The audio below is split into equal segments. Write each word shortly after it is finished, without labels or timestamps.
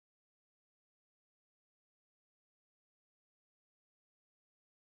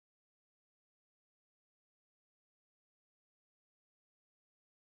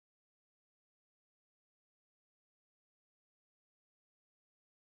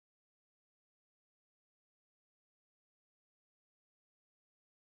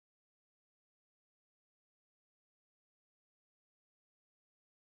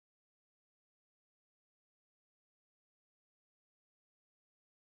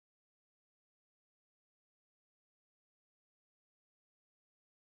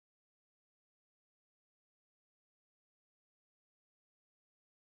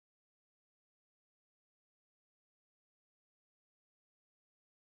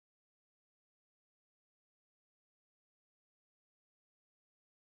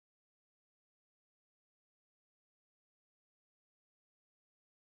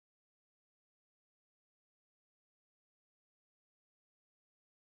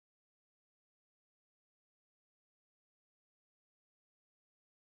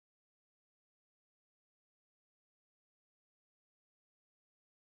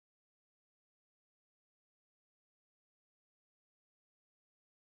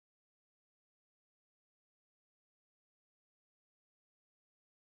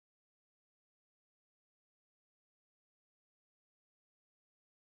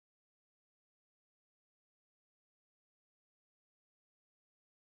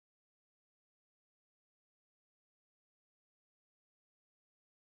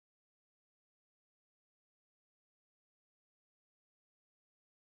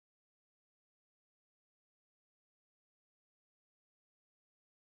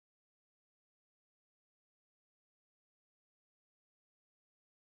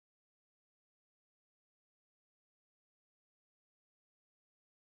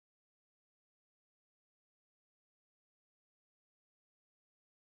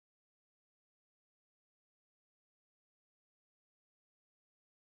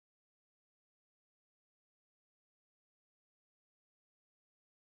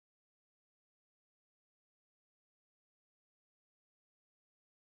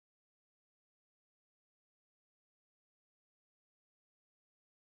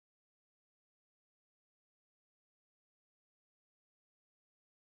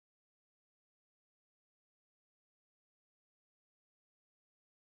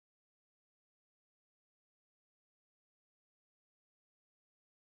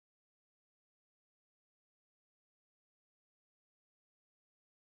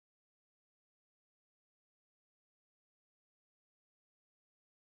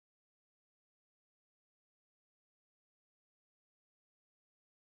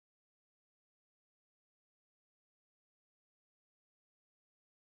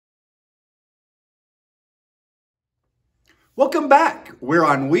Welcome back. We're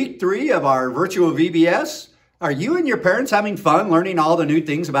on week 3 of our virtual VBS. Are you and your parents having fun learning all the new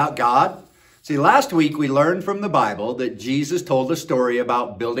things about God? See, last week we learned from the Bible that Jesus told a story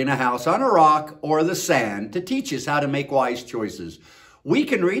about building a house on a rock or the sand to teach us how to make wise choices. We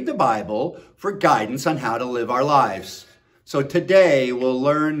can read the Bible for guidance on how to live our lives. So today we'll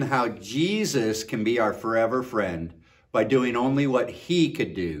learn how Jesus can be our forever friend by doing only what he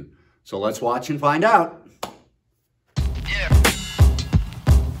could do. So let's watch and find out.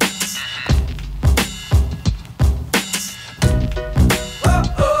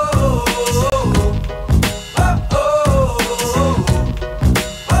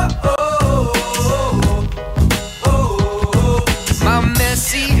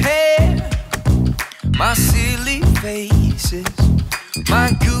 My silly faces,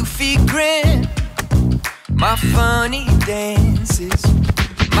 my goofy grin, my funny dances,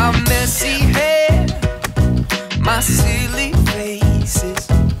 my messy hair, my silly faces,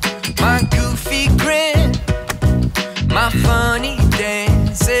 my goofy grin, my funny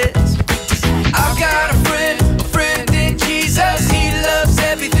dances. I've got a friend in Jesus. He loves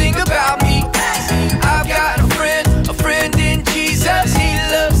everything about me. I've got a friend in Jesus. He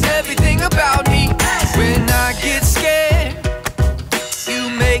loves everything about me. When I get scared, you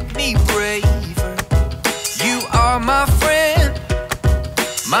make me braver. You are my friend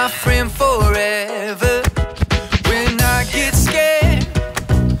forever. When I get scared,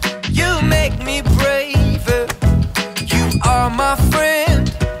 you make me braver. You are my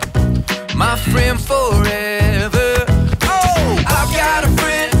friend forever. Oh, I've got a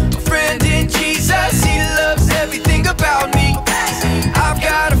friend in Jesus. He loves everything about me. I've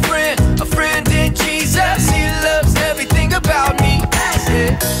got a friend in Jesus. He loves everything about me.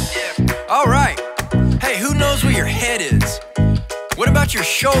 Yeah. All right. Hey, who knows where your head is? What about your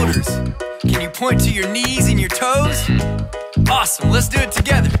shoulders? Can you point to your knees and your toes? Awesome, let's do it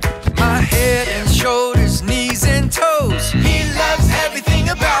together. My head and shoulders, knees and toes. He loves everything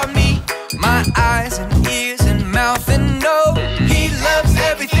about me. My eyes and ears and mouth and nose. He loves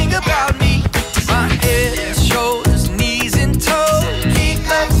everything about me. My head and shoulders, knees and toes. He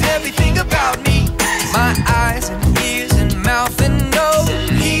loves everything about me. My eyes and ears and mouth and nose.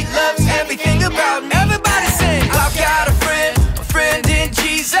 He loves everything about me. Everybody sing. I've got a friend in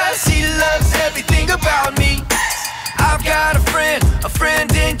Jesus. He loves everything about me. I've got a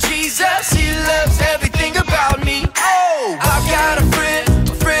friend in Jesus. He loves everything about me. Oh, I've got a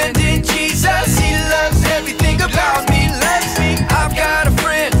friend in Jesus. He loves everything about me. Loves me. I've got a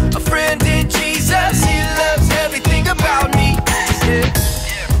friend in Jesus. He loves everything about me. Yeah.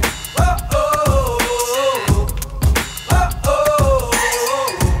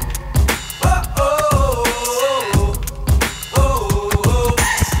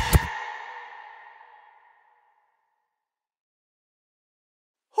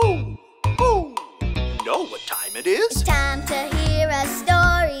 Know what time it is? It's time to hear a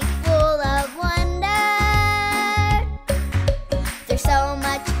story full of wonder. There's so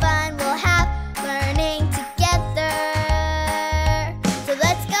much fun we'll have learning together. So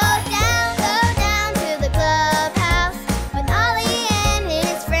let's go down to the clubhouse with Ollie and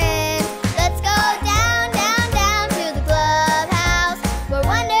his friends. Let's go down to the clubhouse where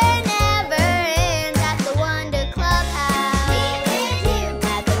wonder never ends at the Wonder Clubhouse. Meet with you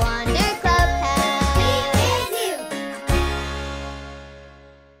at the Wonder Clubhouse. Meet with you.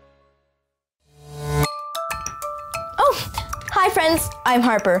 Oh, hi friends, I'm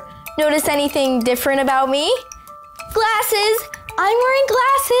Harper. Notice anything different about me? Glasses! I'm wearing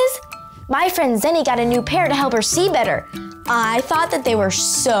glasses! My friend Zenny got a new pair to help her see better. I thought that they were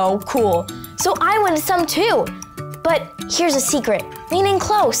so cool, so I wanted some too. But here's a secret, lean in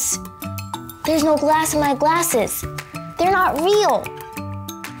close. There's no glass in my glasses. They're not real.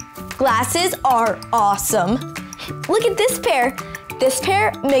 Glasses are awesome. Look at this pair. This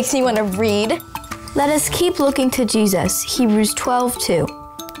pair makes me want to read. Let us keep looking to Jesus, Hebrews 12:2.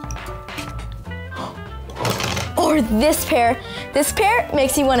 Or this pair. This pair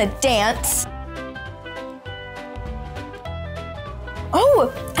makes me want to dance.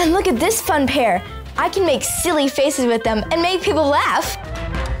 Oh, and look at this fun pair. I can make silly faces with them and make people laugh.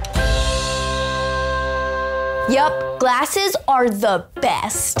 Yup, glasses are the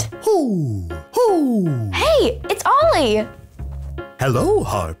best. Hoo, hoo. Hey, it's Ollie. Hello,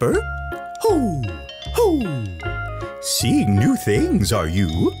 Harper. Hoo, hoo. Seeing new things, are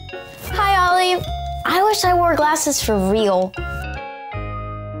you? Hi, Ollie. I wish I wore glasses for real.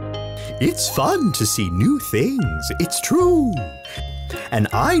 It's fun to see new things, it's true. And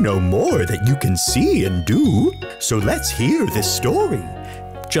I know more that you can see and do. So let's hear this story.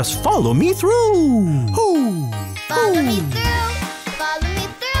 Just follow me through. Hoo, Follow me through.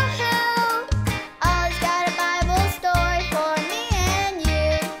 Ollie's got a Bible story for me and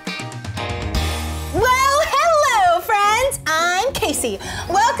you. Well, hello, friends. I'm Casey.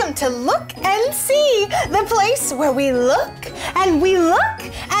 Welcome to Look and See, the place where we look and we look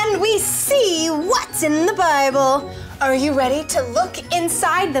and we see what's in the Bible. Are you ready to look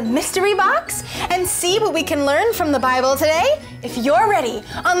inside the mystery box and see what we can learn from the Bible today? If you're ready,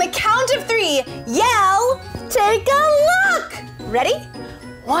 on the count of 3, yell, take a look. Ready?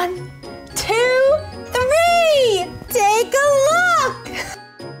 1, 2, 3. Take a look.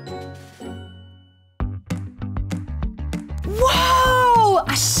 Whoa!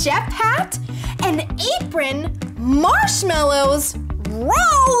 A chef hat, an apron, marshmallows,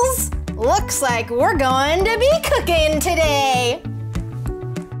 rolls. Looks like we're going to be cooking today.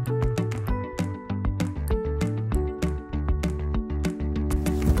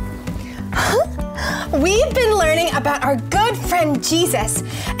 We've been learning about our good friend Jesus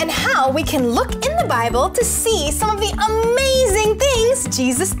and how we can look in the Bible to see some of the amazing things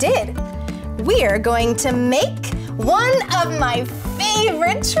Jesus did. We're going to make one of my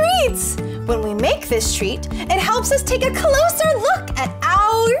favorite treats. When we make this treat, it helps us take a closer look at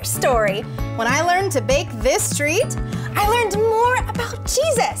our story. When I learned to bake this treat, I learned more about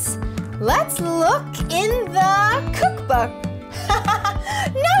Jesus. Let's look in the cookbook.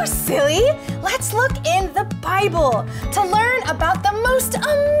 No, silly. Let's look in the Bible to learn about the most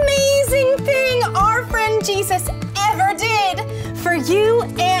amazing thing our friend Jesus ever did for you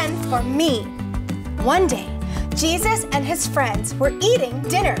and for me. One day, Jesus and his friends were eating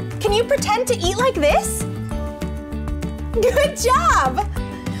dinner. Can you pretend to eat like this? Good job!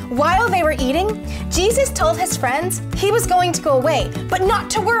 While they were eating, Jesus told his friends he was going to go away, but not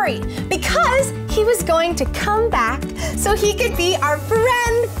to worry, because he was going to come back so he could be our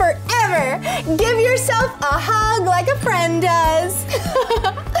friend forever. Give yourself a hug like a friend does.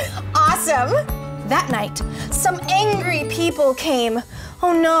 Awesome! That night, some angry people came.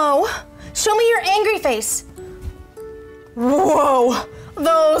 Oh no, show me your angry face. Whoa,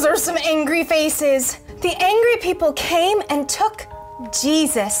 those are some angry faces. The angry people came and took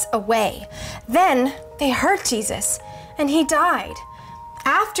Jesus away. Then they hurt Jesus and he died.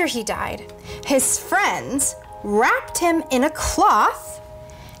 After he died, his friends wrapped him in a cloth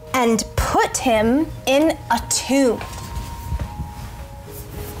and put him in a tomb.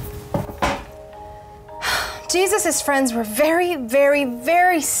 Jesus' friends were very, very,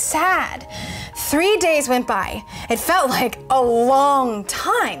 very sad. 3 days went by. It felt like a long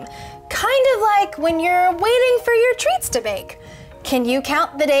time, kind of like when you're waiting for your treats to bake. Can you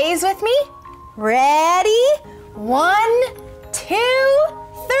count the days with me? Ready? 1, 2,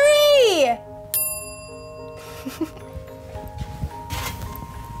 3.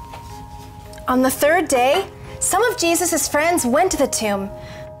 On the 3rd day, some of Jesus' friends went to the tomb,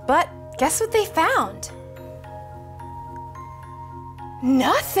 but guess what they found?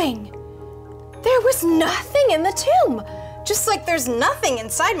 Nothing. There was nothing in the tomb, just like there's nothing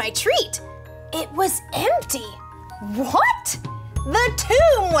inside my treat. It was empty. What? The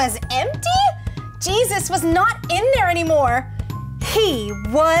tomb was empty? Jesus was not in there anymore. He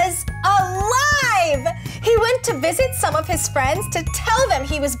was alive. He went to visit some of his friends to tell them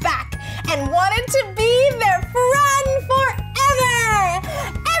he was back and wanted to be their friend forever.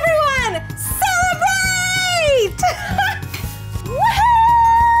 Everyone, celebrate! Woohoo!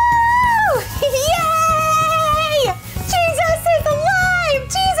 Yay! Jesus is alive!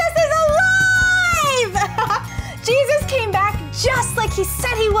 Jesus is alive! Jesus came back just like he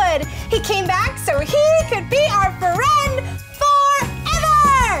said he would. He came back so he could be our friend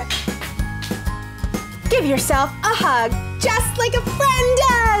forever! Give yourself a hug, just like a friend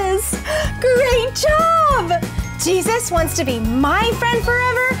does. Great job! Jesus wants to be my friend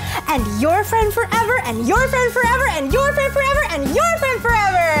forever, and your friend forever, and your friend forever, and your friend forever, and your friend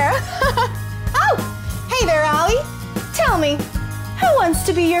forever. Oh, hey there, Ollie. Tell me, who wants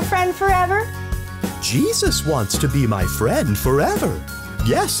to be your friend forever? Jesus wants to be my friend forever.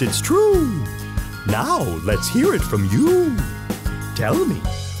 Yes, it's true. Now let's hear it from you. Tell me,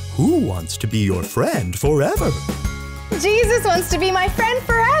 who wants to be your friend forever? Jesus wants to be my friend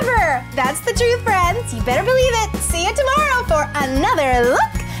forever. That's the truth, friends. You better believe it. See you tomorrow for another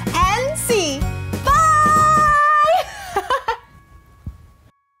Look and See. Bye!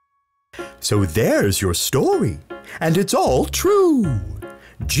 So there's your story, and it's all true.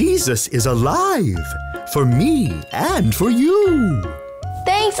 Jesus is alive for me and for you.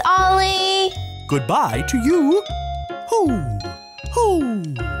 Thanks, Ollie. Goodbye to you. Ho, ho.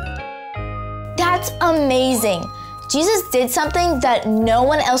 That's amazing. Jesus did something that no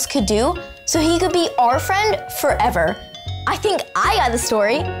one else could do, so he could be our friend forever. I think I got the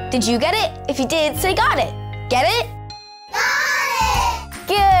story. Did you get it? If you did, say got it. Get it? Got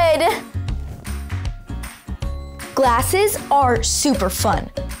it! Good. Glasses are super fun,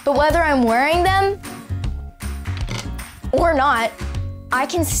 but whether I'm wearing them or not, I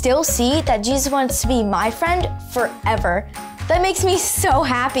can still see that Jesus wants to be my friend forever. That makes me so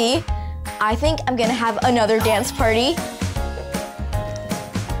happy. I think I'm gonna have another dance party.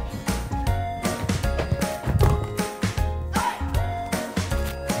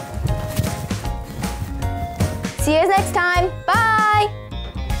 See you guys next time. Bye!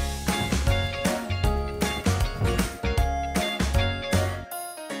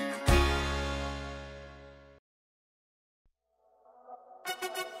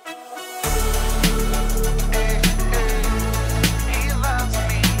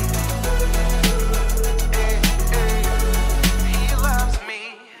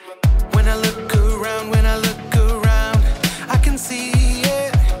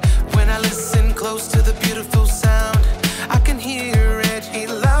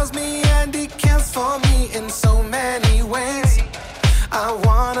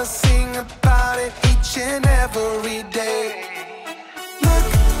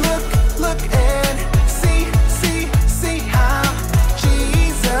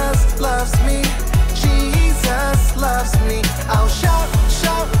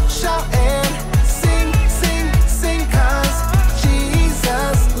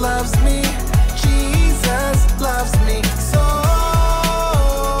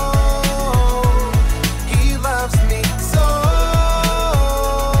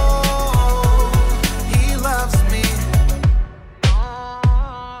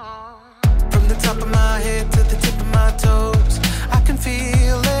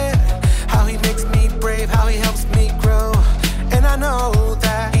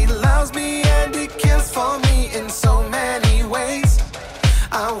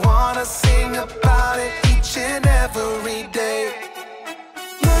 I wanna sing about it each and every day.